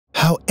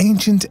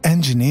ancient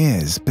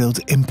engineers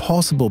built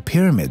impossible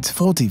pyramids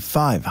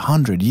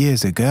 4,500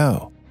 years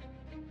ago.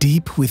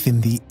 Deep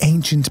within the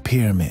ancient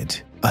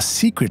pyramid, a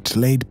secret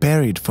lay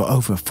buried for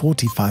over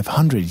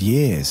 4,500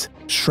 years,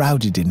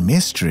 shrouded in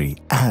mystery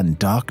and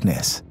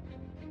darkness.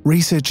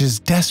 Researchers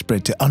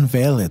desperate to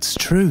unveil its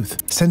truth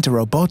sent a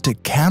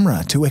robotic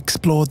camera to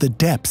explore the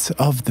depths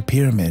of the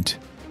pyramid.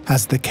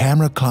 As the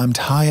camera climbed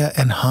higher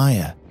and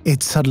higher,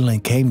 it suddenly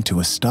came to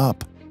a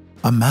stop.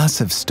 A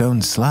massive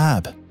stone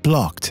slab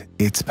blocked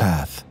its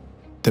path.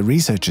 The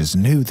researchers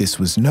knew this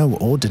was no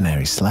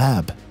ordinary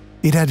slab.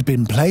 It had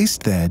been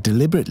placed there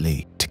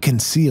deliberately to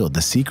conceal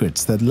the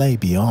secrets that lay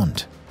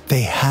beyond.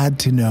 They had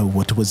to know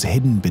what was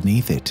hidden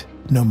beneath it,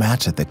 no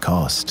matter the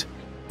cost.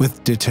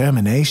 With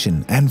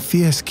determination and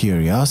fierce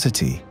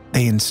curiosity,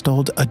 they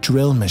installed a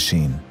drill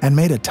machine and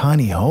made a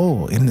tiny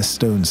hole in the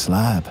stone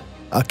slab.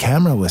 A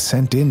camera was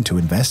sent in to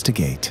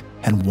investigate,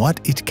 and what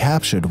it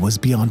captured was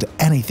beyond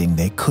anything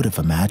they could have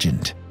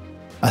imagined.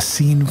 A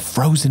scene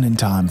frozen in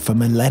time for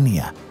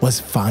millennia was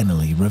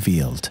finally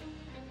revealed.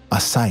 A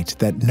sight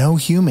that no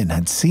human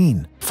had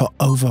seen for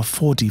over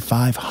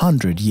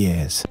 4,500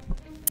 years.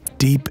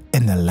 Deep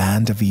in the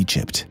land of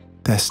Egypt,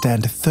 there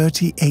stand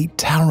 38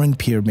 towering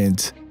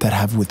pyramids that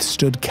have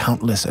withstood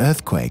countless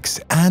earthquakes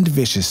and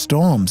vicious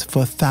storms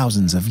for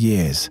thousands of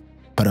years.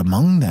 But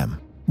among them,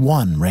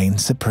 one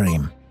reigns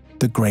supreme,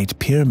 the Great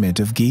Pyramid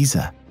of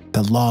Giza,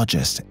 the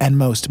largest and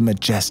most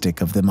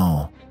majestic of them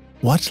all.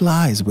 What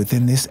lies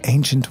within this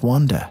ancient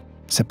wonder?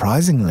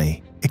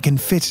 Surprisingly, it can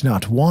fit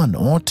not one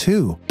or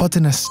two, but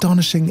an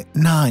astonishing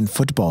 9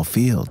 football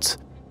fields.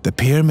 The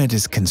pyramid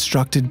is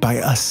constructed by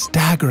a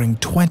staggering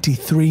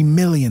 23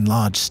 million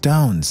large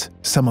stones,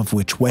 some of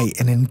which weigh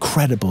an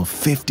incredible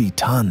 50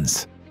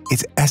 tons.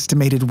 Its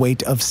estimated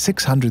weight of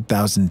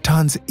 600,000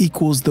 tons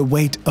equals the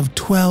weight of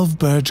 12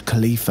 Burj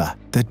Khalifa,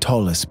 the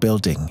tallest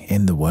building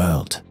in the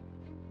world.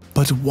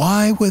 But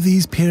why were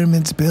these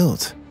pyramids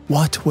built?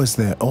 What was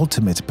their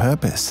ultimate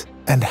purpose?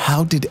 And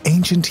how did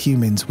ancient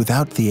humans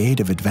without the aid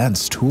of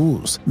advanced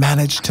tools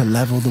manage to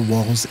level the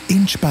walls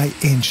inch by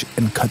inch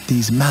and cut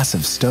these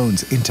massive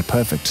stones into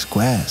perfect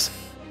squares?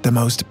 The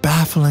most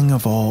baffling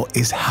of all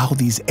is how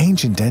these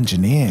ancient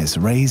engineers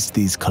raised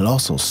these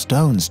colossal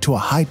stones to a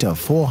height of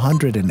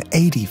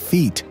 480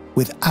 feet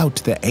without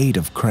the aid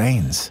of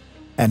cranes.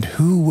 And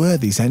who were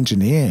these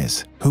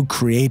engineers who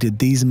created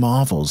these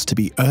marvels to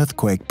be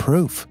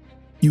earthquake-proof?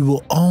 You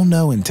will all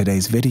know in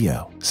today's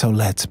video, so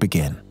let's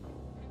begin.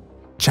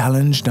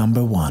 Challenge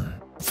number 1.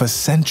 For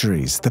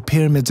centuries, the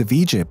pyramids of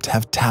Egypt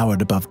have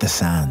towered above the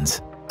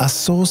sands, a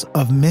source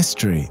of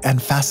mystery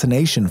and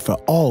fascination for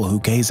all who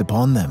gaze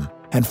upon them.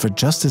 And for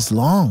just as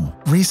long,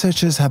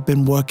 researchers have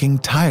been working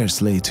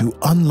tirelessly to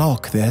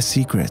unlock their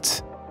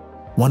secrets.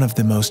 One of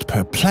the most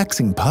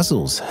perplexing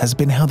puzzles has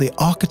been how the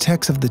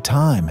architects of the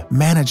time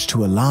managed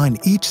to align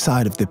each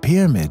side of the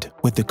pyramid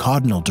with the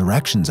cardinal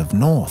directions of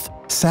north,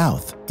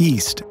 south,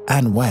 east,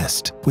 and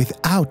west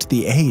without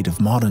the aid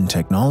of modern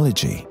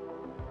technology.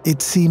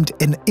 It seemed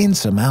an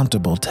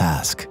insurmountable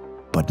task,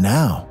 but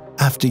now,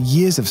 after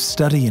years of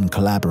study and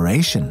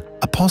collaboration,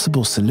 a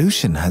possible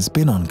solution has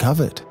been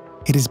uncovered.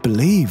 It is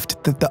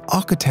believed that the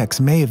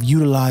architects may have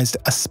utilized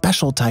a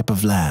special type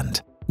of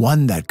land,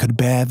 one that could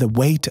bear the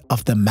weight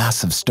of the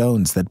massive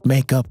stones that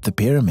make up the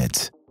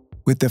pyramids.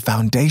 With the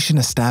foundation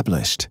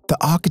established, the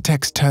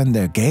architects turned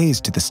their gaze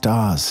to the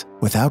stars.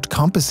 Without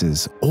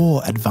compasses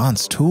or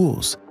advanced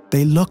tools,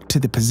 they looked to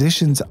the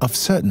positions of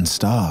certain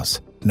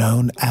stars,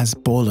 known as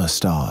baller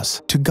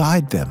stars, to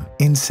guide them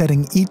in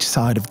setting each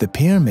side of the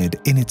pyramid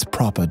in its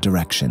proper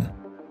direction.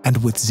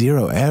 And with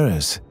zero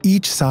errors,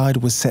 each side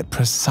was set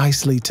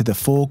precisely to the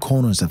 4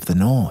 corners of the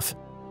north.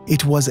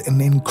 It was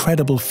an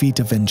incredible feat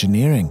of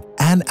engineering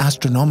and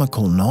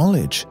astronomical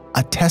knowledge,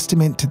 a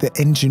testament to the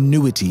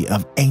ingenuity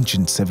of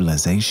ancient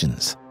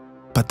civilizations.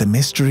 But the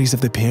mysteries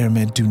of the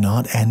pyramid do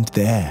not end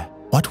there.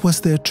 What was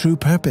their true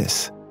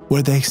purpose?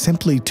 Were they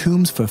simply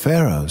tombs for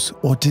pharaohs,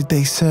 or did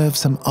they serve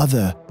some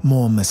other,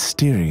 more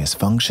mysterious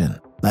function?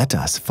 Let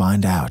us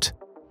find out.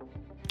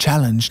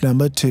 Challenge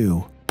number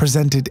 2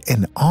 presented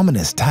an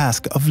ominous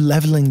task of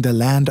leveling the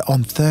land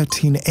on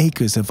 13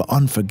 acres of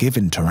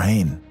unforgiving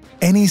terrain.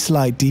 Any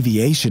slight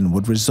deviation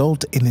would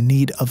result in the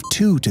need of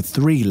 2 to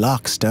 3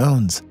 lock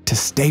stones to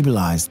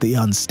stabilize the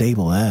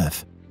unstable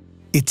earth.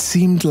 It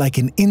seemed like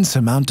an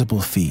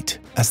insurmountable feat,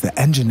 as the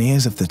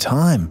engineers of the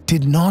time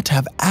did not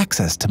have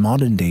access to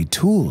modern-day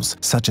tools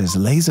such as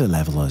laser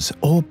levelers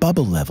or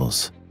bubble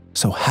levels.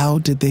 So how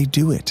did they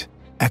do it?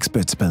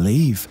 Experts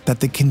believe that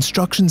the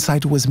construction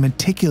site was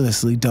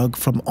meticulously dug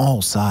from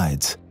all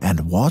sides, and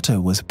water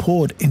was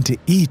poured into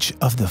each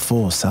of the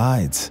 4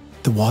 sides.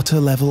 The water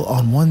level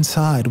on one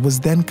side was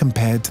then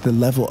compared to the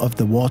level of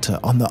the water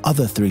on the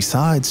other 3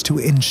 sides to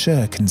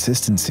ensure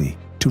consistency.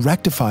 To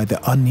rectify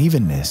the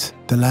unevenness,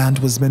 the land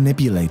was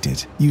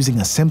manipulated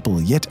using a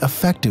simple yet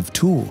effective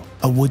tool,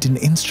 a wooden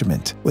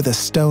instrument with a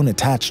stone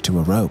attached to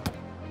a rope.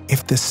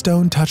 If the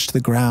stone touched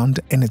the ground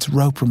and its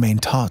rope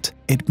remained taut,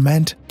 it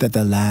meant that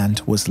the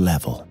land was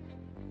level.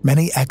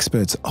 Many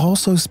experts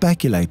also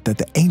speculate that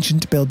the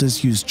ancient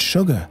builders used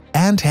sugar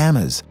and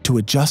hammers to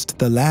adjust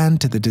the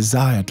land to the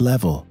desired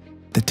level.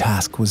 The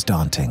task was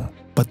daunting,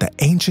 but the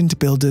ancient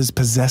builders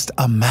possessed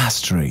a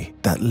mastery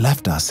that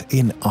left us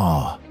in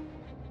awe.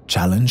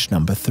 Challenge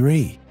number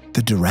 3.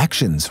 The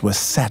directions were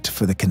set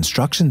for the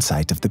construction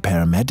site of the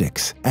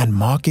paramedics, and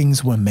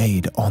markings were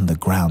made on the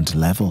ground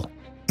level.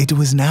 It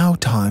was now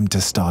time to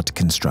start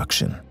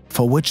construction,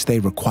 for which they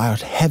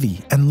required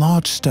heavy and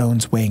large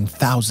stones weighing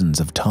thousands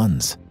of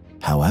tons.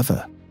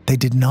 However, they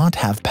did not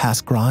have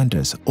pass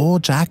grinders or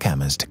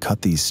jackhammers to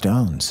cut these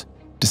stones.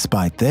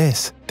 Despite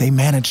this, they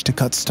managed to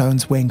cut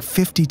stones weighing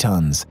 50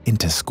 tons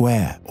into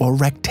square or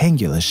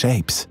rectangular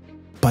shapes.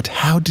 But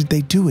how did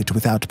they do it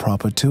without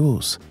proper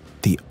tools?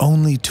 The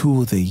only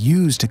tool they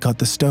used to cut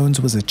the stones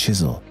was a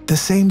chisel, the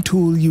same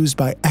tool used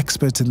by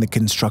experts in the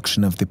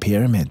construction of the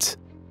pyramids.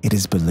 It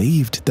is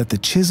believed that the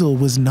chisel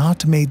was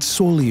not made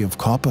solely of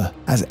copper,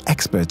 as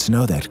experts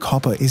know that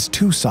copper is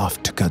too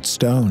soft to cut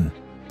stone.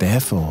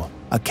 Therefore,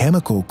 a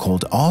chemical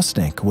called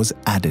arsenic was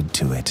added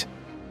to it.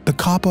 The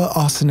copper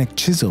arsenic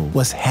chisel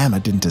was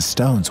hammered into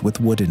stones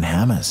with wooden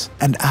hammers,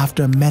 and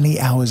after many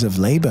hours of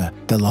labor,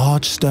 the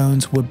large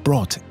stones were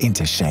brought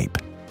into shape.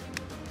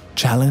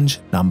 Challenge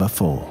number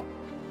 4.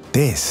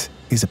 This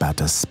is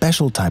about a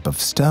special type of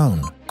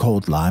stone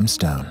called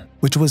limestone,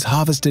 which was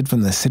harvested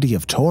from the city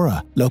of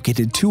Tora,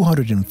 located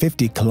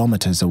 250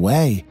 kilometers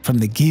away from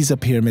the Giza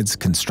Pyramid's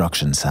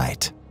construction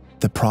site.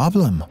 The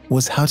problem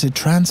was how to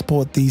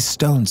transport these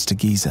stones to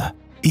Giza.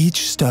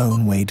 Each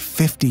stone weighed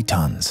 50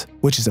 tons,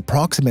 which is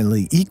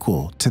approximately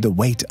equal to the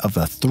weight of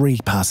a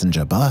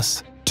 3-passenger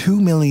bus. 2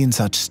 million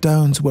such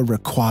stones were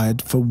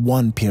required for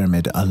one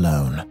pyramid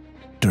alone.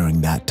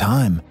 During that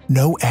time,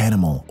 no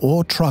animal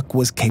or truck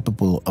was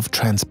capable of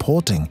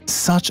transporting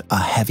such a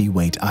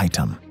heavyweight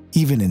item.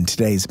 Even in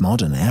today's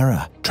modern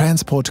era,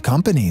 transport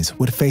companies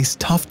would face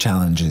tough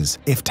challenges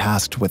if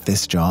tasked with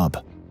this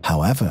job.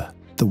 However,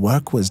 the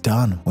work was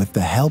done with the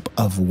help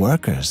of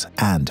workers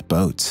and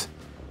boats.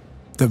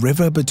 The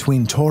river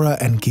between Tora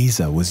and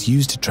Giza was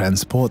used to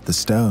transport the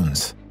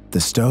stones.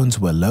 The stones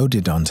were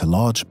loaded onto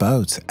large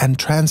boats and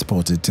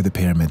transported to the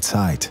pyramid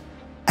site.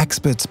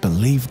 Experts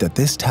believe that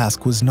this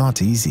task was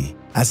not easy,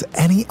 as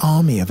any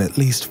army of at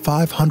least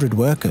 500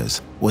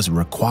 workers was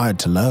required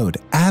to load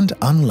and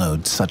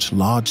unload such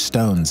large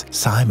stones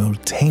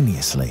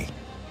simultaneously.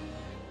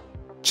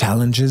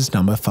 Challenges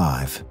number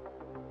 5.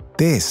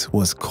 This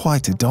was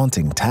quite a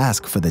daunting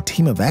task for the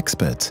team of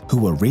experts who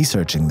were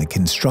researching the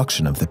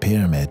construction of the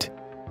pyramid.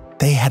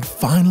 They had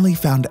finally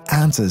found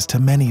answers to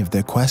many of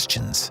their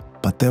questions,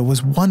 but there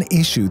was one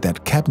issue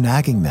that kept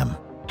nagging them.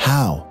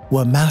 How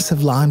were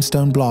massive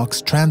limestone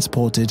blocks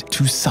transported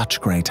to such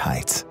great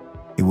heights?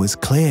 It was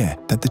clear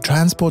that the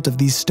transport of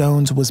these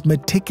stones was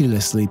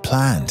meticulously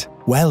planned,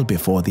 well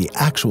before the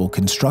actual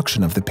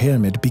construction of the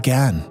pyramid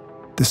began.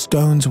 The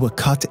stones were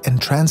cut and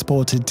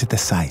transported to the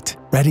site,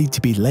 ready to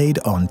be laid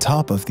on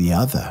top of the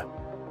other.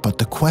 But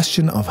the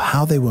question of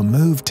how they were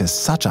moved to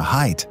such a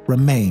height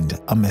remained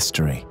a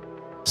mystery.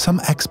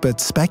 Some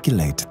experts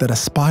speculate that a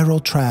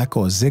spiral track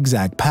or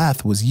zigzag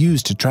path was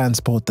used to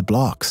transport the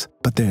blocks,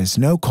 but there is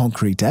no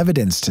concrete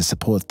evidence to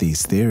support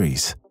these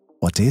theories.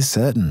 What is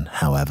certain,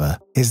 however,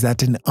 is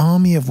that an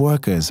army of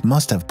workers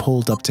must have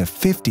pulled up to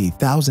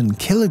 50,000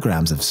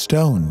 kilograms of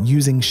stone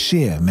using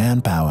sheer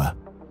manpower.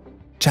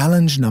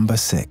 Challenge number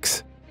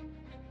 6.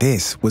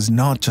 This was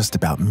not just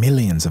about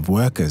millions of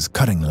workers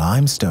cutting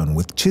limestone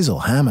with chisel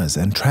hammers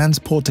and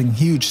transporting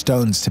huge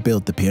stones to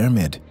build the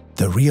pyramid.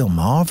 The real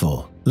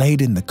marvel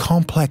laid in the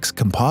complex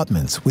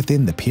compartments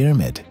within the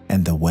pyramid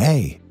and the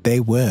way they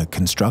were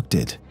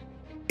constructed.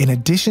 In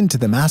addition to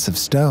the massive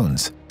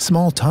stones,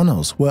 small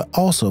tunnels were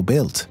also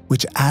built,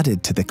 which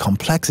added to the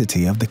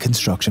complexity of the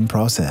construction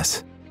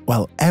process.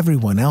 While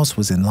everyone else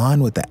was in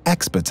line with the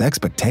experts'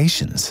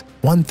 expectations,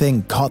 one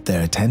thing caught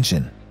their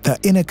attention. The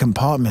inner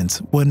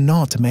compartments were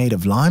not made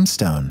of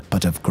limestone,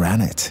 but of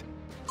granite.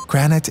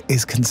 Granite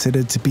is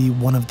considered to be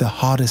one of the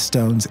hardest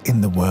stones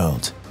in the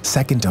world,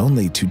 second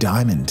only to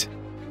diamond.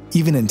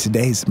 Even in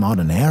today's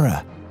modern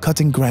era,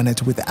 cutting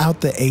granite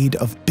without the aid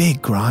of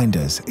big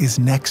grinders is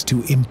next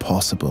to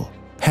impossible.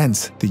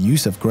 Hence, the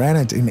use of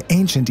granite in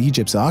ancient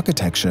Egypt's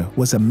architecture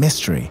was a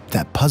mystery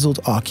that puzzled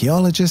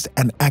archaeologists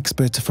and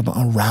experts from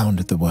around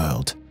the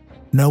world.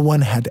 No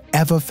one had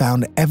ever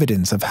found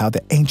evidence of how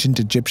the ancient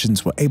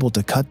Egyptians were able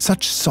to cut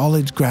such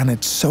solid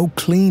granite so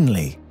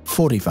cleanly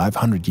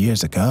 4,500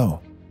 years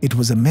ago. It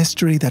was a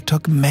mystery that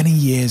took many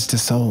years to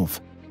solve.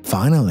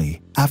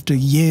 Finally, after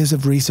years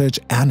of research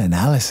and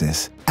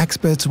analysis,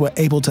 experts were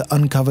able to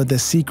uncover the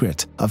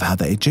secret of how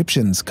the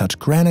Egyptians cut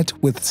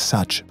granite with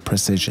such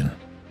precision.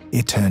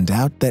 It turned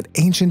out that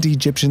ancient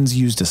Egyptians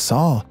used a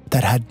saw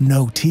that had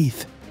no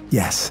teeth.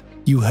 Yes,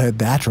 you heard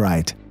that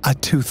right, a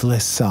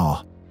toothless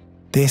saw.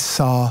 This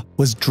saw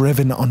was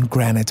driven on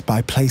granite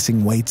by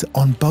placing weights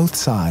on both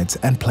sides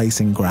and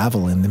placing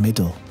gravel in the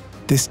middle.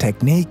 This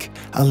technique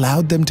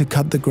allowed them to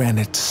cut the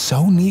granite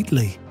so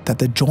neatly that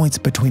the joints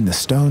between the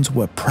stones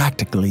were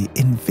practically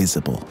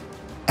invisible.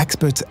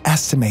 Experts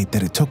estimate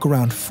that it took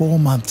around 4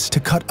 months to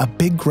cut a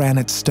big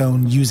granite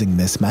stone using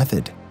this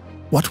method.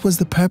 What was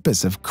the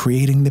purpose of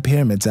creating the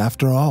pyramids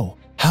after all?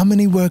 How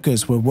many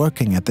workers were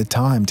working at the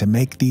time to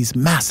make these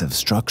massive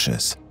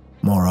structures?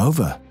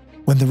 Moreover,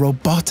 when the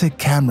robotic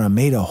camera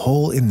made a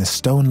hole in the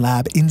stone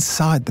lab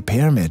inside the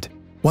pyramid,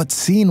 what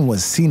scene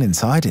was seen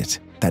inside it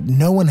that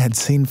no one had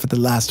seen for the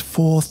last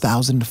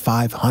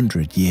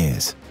 4,500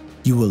 years?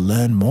 You will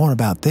learn more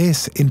about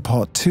this in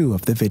part 2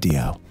 of the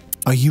video.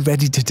 Are you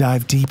ready to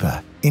dive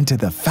deeper into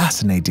the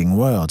fascinating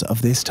world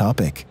of this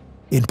topic?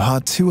 In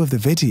part 2 of the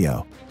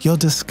video, you'll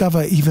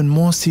discover even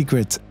more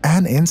secrets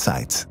and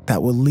insights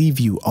that will leave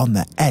you on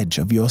the edge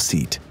of your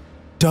seat.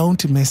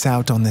 Don't miss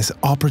out on this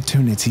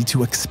opportunity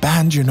to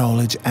expand your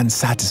knowledge and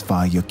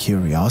satisfy your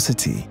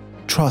curiosity.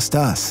 Trust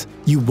us,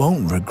 you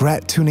won't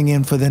regret tuning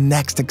in for the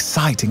next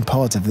exciting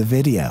part of the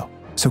video.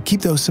 So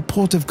keep those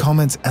supportive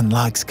comments and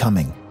likes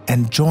coming,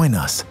 and join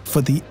us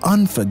for the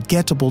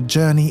unforgettable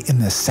journey in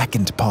the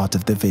second part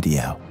of the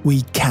video.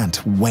 We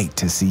can't wait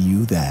to see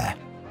you there.